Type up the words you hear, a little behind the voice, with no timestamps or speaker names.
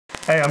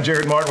Hey, I'm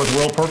Jared Martin with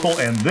Royal Purple,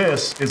 and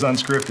this is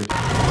Unscripted.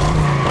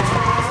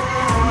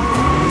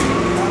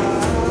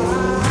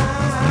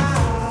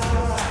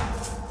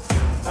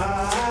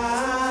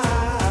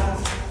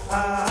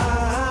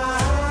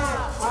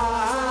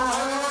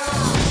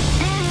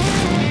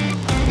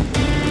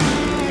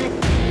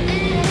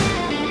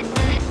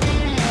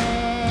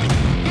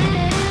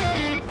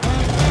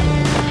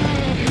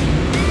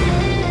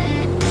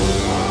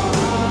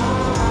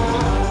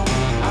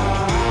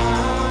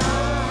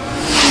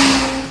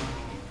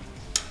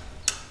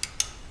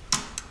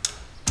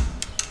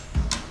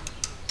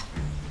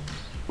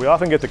 We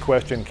often get the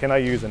question, can I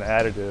use an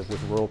additive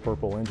with Royal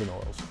Purple engine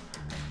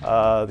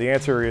oils? The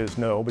answer is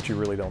no, but you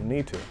really don't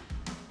need to.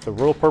 So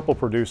Royal Purple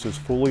produces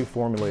fully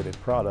formulated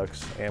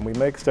products, and we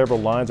make several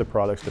lines of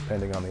products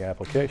depending on the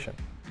application.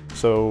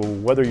 So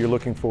whether you're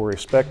looking for a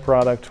spec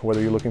product,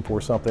 whether you're looking for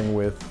something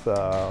with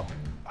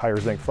higher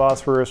zinc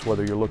phosphorus,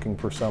 whether you're looking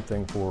for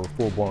something for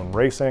full-blown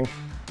racing,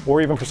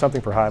 or even for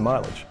something for high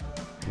mileage,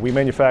 we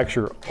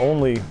manufacture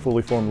only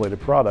fully formulated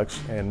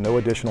products and no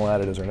additional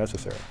additives are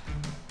necessary.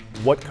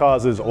 What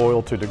causes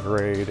oil to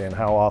degrade and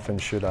how often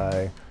should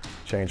I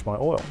change my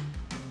oil?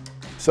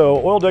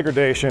 So oil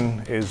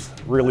degradation is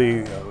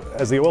really,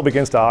 as the oil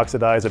begins to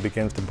oxidize, it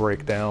begins to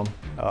break down.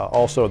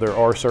 Also, there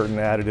are certain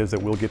additives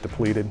that will get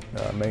depleted,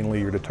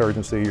 mainly your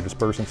detergency, your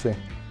dispersancy.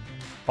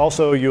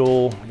 Also,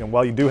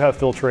 while you do have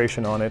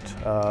filtration on it,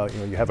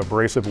 you have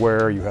abrasive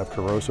wear, you have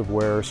corrosive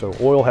wear. So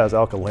oil has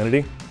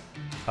alkalinity,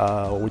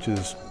 which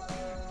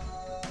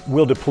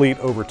will deplete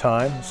over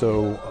time.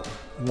 So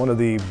one of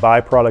the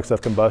byproducts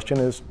of combustion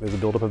is a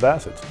buildup of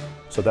acids.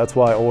 So that's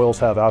why oils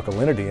have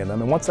alkalinity in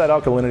them. And once that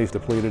alkalinity is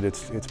depleted,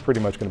 it's pretty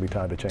much going to be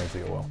time to change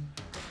the oil.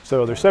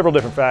 So there's several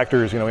different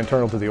factors,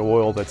 internal to the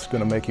oil that's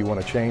going to make you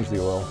want to change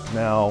the oil.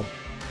 Now,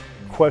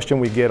 the question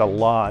we get a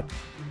lot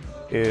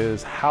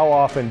is, how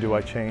often do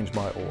I change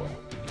my oil?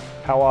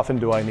 How often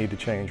do I need to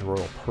change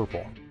Royal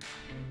Purple?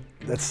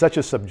 That's such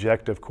a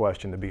subjective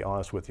question, to be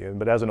honest with you.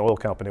 But as an oil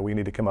company, we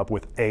need to come up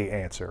with an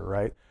answer,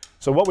 right?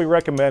 So what we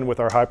recommend with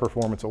our high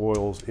performance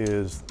oils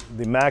is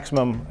the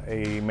maximum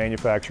a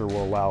manufacturer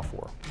will allow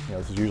for.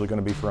 This is usually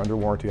going to be for under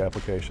warranty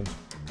applications.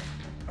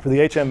 For the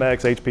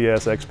HMX,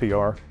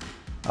 HPS,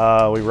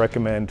 XPR, we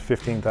recommend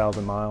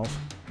 15,000 miles.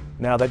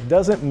 Now that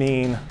doesn't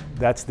mean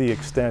that's the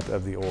extent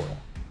of the oil.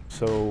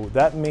 So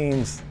that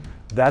means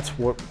that's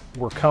what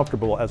we're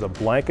comfortable as a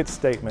blanket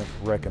statement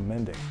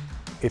recommending.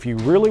 If you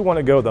really want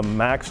to go the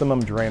maximum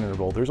drain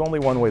interval, there's only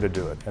one way to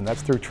do it, and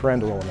that's through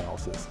trend oil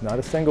analysis. Not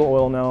a single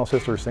oil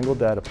analysis or a single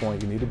data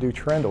point. You need to do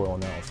trend oil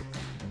analysis.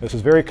 This is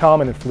very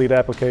common in fleet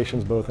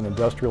applications, both in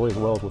industrial as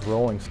well as with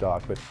rolling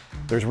stock, but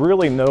there's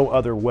really no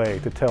other way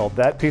to tell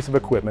that piece of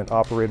equipment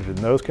operated in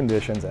those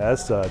conditions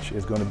as such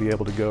is going to be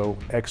able to go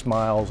X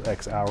miles,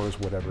 X hours,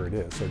 whatever it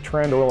is. So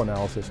trend oil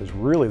analysis is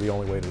really the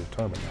only way to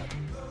determine that.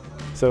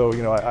 So,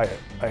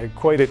 I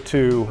equate it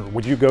to,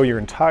 would you go your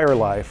entire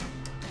life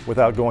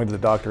without going to the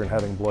doctor and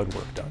having blood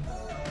work done?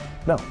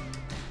 No.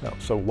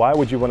 So why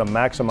would you want to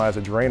maximize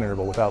a drain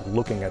interval without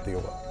looking at the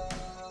oil?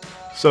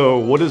 So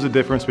what is the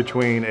difference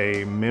between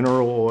a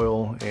mineral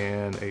oil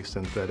and a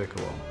synthetic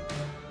oil?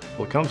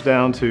 Well, it comes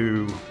down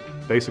to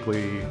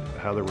basically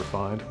how they're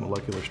refined,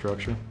 molecular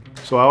structure.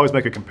 So I always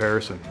make a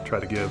comparison, try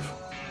to give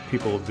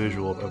people a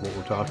visual of what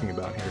we're talking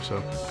about here. So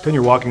pretend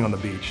you're walking on the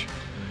beach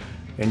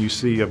and you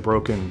see a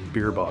broken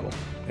beer bottle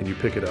and you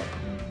pick it up.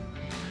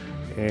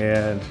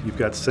 And you've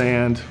got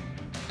sand,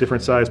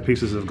 different sized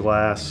pieces of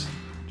glass,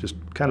 just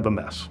kind of a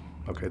mess.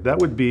 Okay, that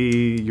would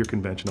be your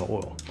conventional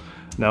oil.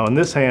 Now in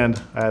this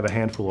hand, I have a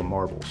handful of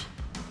marbles.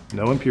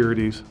 No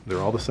impurities,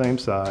 they're all the same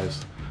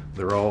size,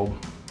 they're all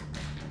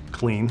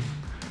clean.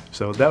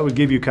 So that would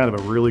give you kind of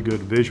a really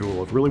good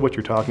visual of really what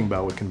you're talking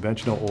about with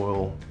conventional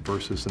oil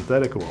versus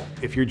synthetic oil.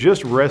 If you're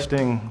just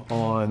resting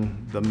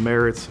on the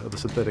merits of the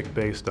synthetic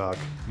base stock,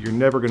 you're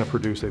never going to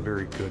produce a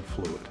very good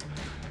fluid.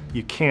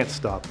 You can't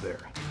stop there.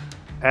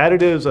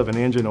 Additives of an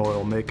engine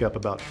oil make up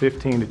about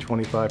 15 to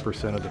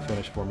 25% of the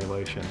finished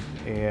formulation,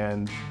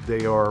 and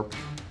they are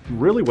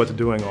really what's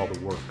doing all the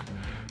work.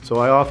 So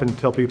I often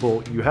tell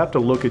people you have to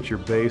look at your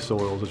base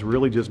oils as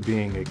really just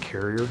being a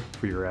carrier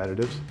for your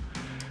additives.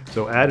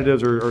 So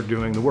additives are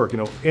doing the work.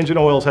 Engine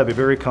oils have a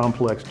very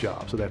complex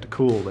job. So they have to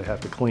cool, they have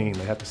to clean,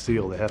 they have to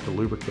seal, they have to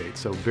lubricate.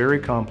 So very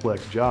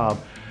complex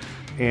job.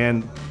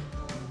 And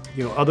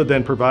other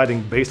than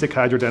providing basic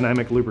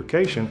hydrodynamic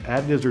lubrication,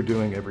 additives are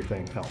doing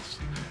everything else.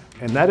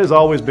 And that has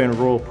always been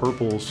Royal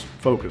Purple's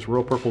focus,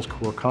 Royal Purple's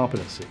core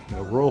competency.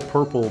 Royal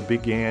Purple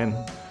began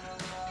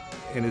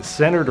and is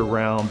centered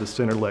around the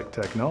Centerlect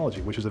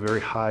technology, which is a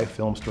very high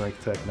film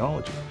strength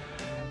technology.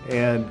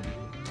 And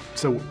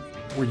so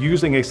we're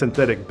using a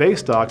synthetic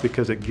base stock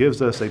because it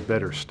gives us a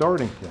better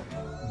starting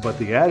point. But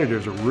the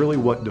additives are really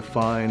what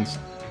defines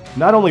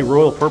not only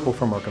Royal Purple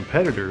from our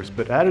competitors,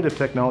 but additive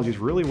technology is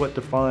really what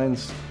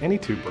defines any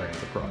two brands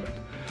of product.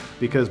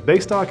 Because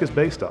base stock is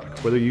base stock,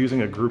 whether you're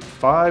using a group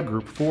 5,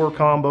 group 4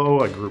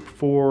 combo, a group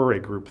 4, a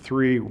group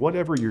 3,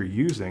 whatever you're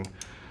using,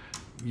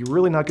 you're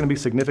really not going to be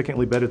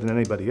significantly better than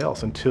anybody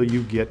else until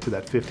you get to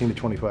that 15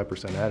 to 25%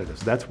 additives.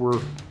 That's where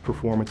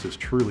performance is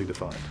truly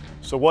defined.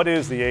 So what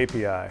is the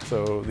API?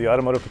 So the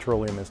Automotive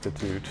Petroleum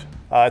Institute.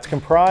 It's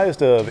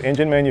comprised of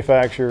engine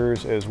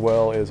manufacturers as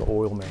well as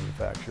oil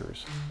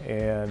manufacturers.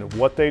 And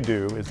what they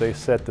do is they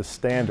set the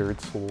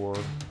standards for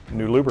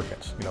new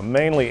lubricants.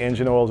 Mainly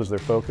engine oils is their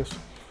focus.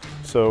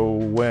 So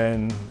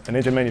when an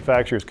engine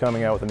manufacturer is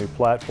coming out with a new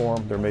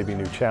platform, there may be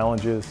new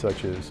challenges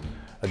such as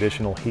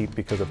additional heat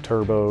because of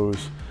turbos,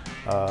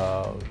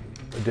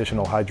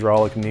 additional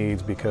hydraulic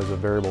needs because of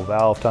variable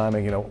valve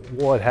timing,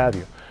 what have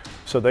you.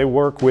 So they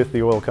work with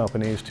the oil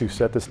companies to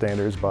set the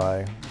standards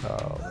by,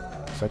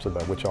 essentially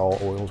by which all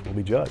oils will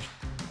be judged.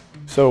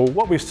 So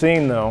what we've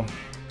seen though,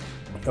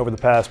 over the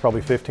past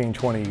probably 15,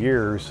 20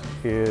 years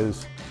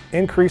is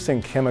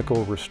increasing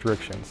chemical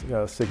restrictions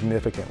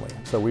significantly.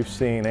 So we've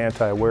seen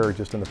anti-wear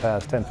just in the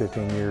past 10,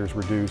 15 years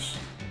reduce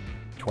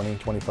 20,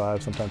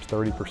 25, sometimes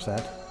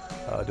 30%.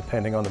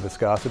 Depending on the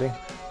viscosity.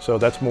 So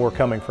that's more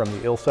coming from the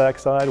ILSAC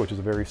side, which is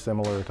a very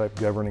similar type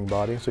governing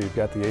body. So you've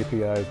got the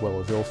API as well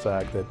as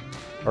ILSAC that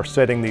are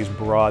setting these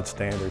broad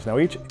standards. Now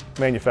each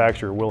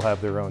manufacturer will have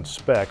their own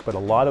spec, but a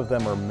lot of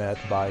them are met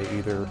by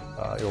either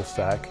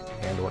ILSAC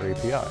and or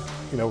API.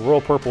 Royal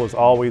Purple has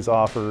always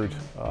offered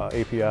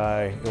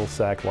API,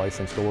 ILSAC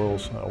licensed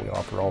oils. We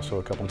offer also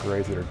a couple of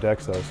grades that are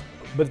Dexos.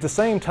 But at the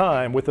same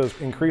time, with those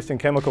increasing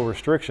chemical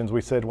restrictions,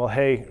 we said, well,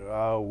 hey,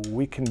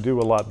 we can do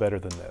a lot better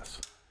than this.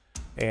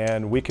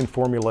 And we can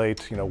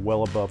formulate,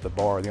 well above the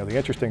bar. The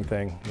interesting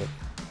thing that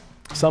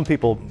some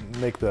people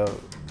make the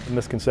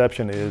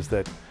misconception is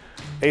that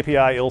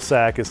API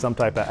ILSAC is some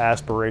type of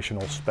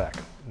aspirational spec.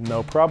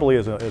 No, probably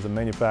as a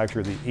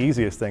manufacturer, the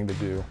easiest thing to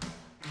do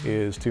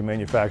is to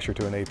manufacture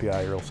to an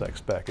API or ILSAC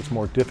spec. It's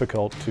more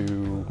difficult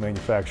to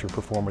manufacture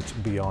performance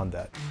beyond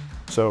that.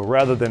 So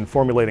rather than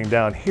formulating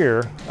down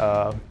here,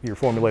 you're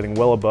formulating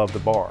well above the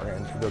bar.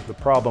 And the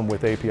problem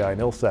with API and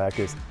ILSAC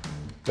is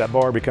that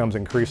bar becomes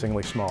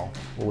increasingly small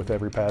with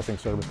every passing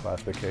service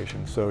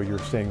classification. So you're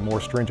seeing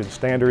more stringent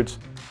standards.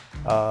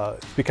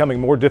 It's becoming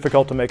more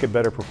difficult to make a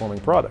better performing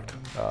product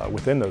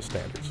within those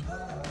standards.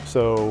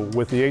 So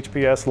with the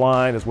HPS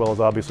line, as well as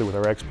obviously with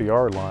our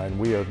XPR line,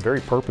 we have very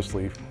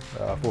purposely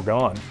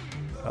foregone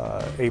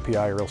API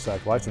or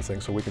ILSAC licensing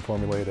so we can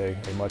formulate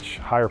a much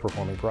higher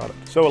performing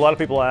product. So a lot of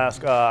people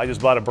ask, I just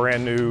bought a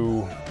brand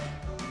new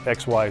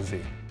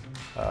XYZ.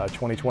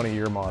 2020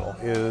 year model.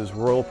 Is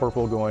Royal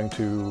Purple going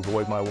to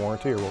void my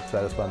warranty or will it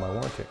satisfy my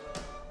warranty?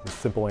 The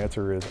simple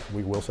answer is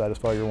we will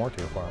satisfy your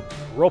warranty requirements.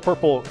 Royal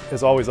Purple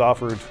has always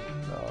offered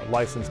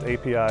licensed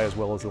API as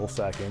well as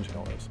ILSAC engine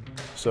oils.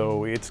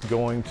 So it's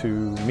going to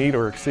meet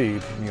or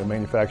exceed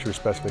manufacturer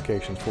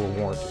specifications for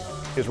warranty.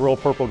 Is Royal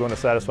Purple going to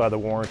satisfy the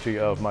warranty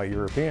of my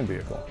European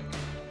vehicle?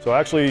 So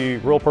actually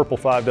Royal Purple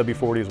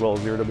 5W40 as well as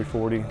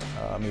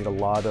 0W40 meet a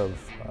lot of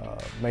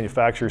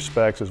manufacturer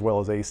specs as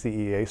well as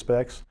ACEA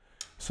specs.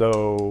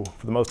 So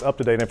for the most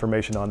up-to-date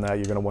information on that,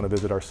 you're going to want to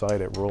visit our site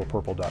at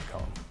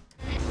royalpurple.com.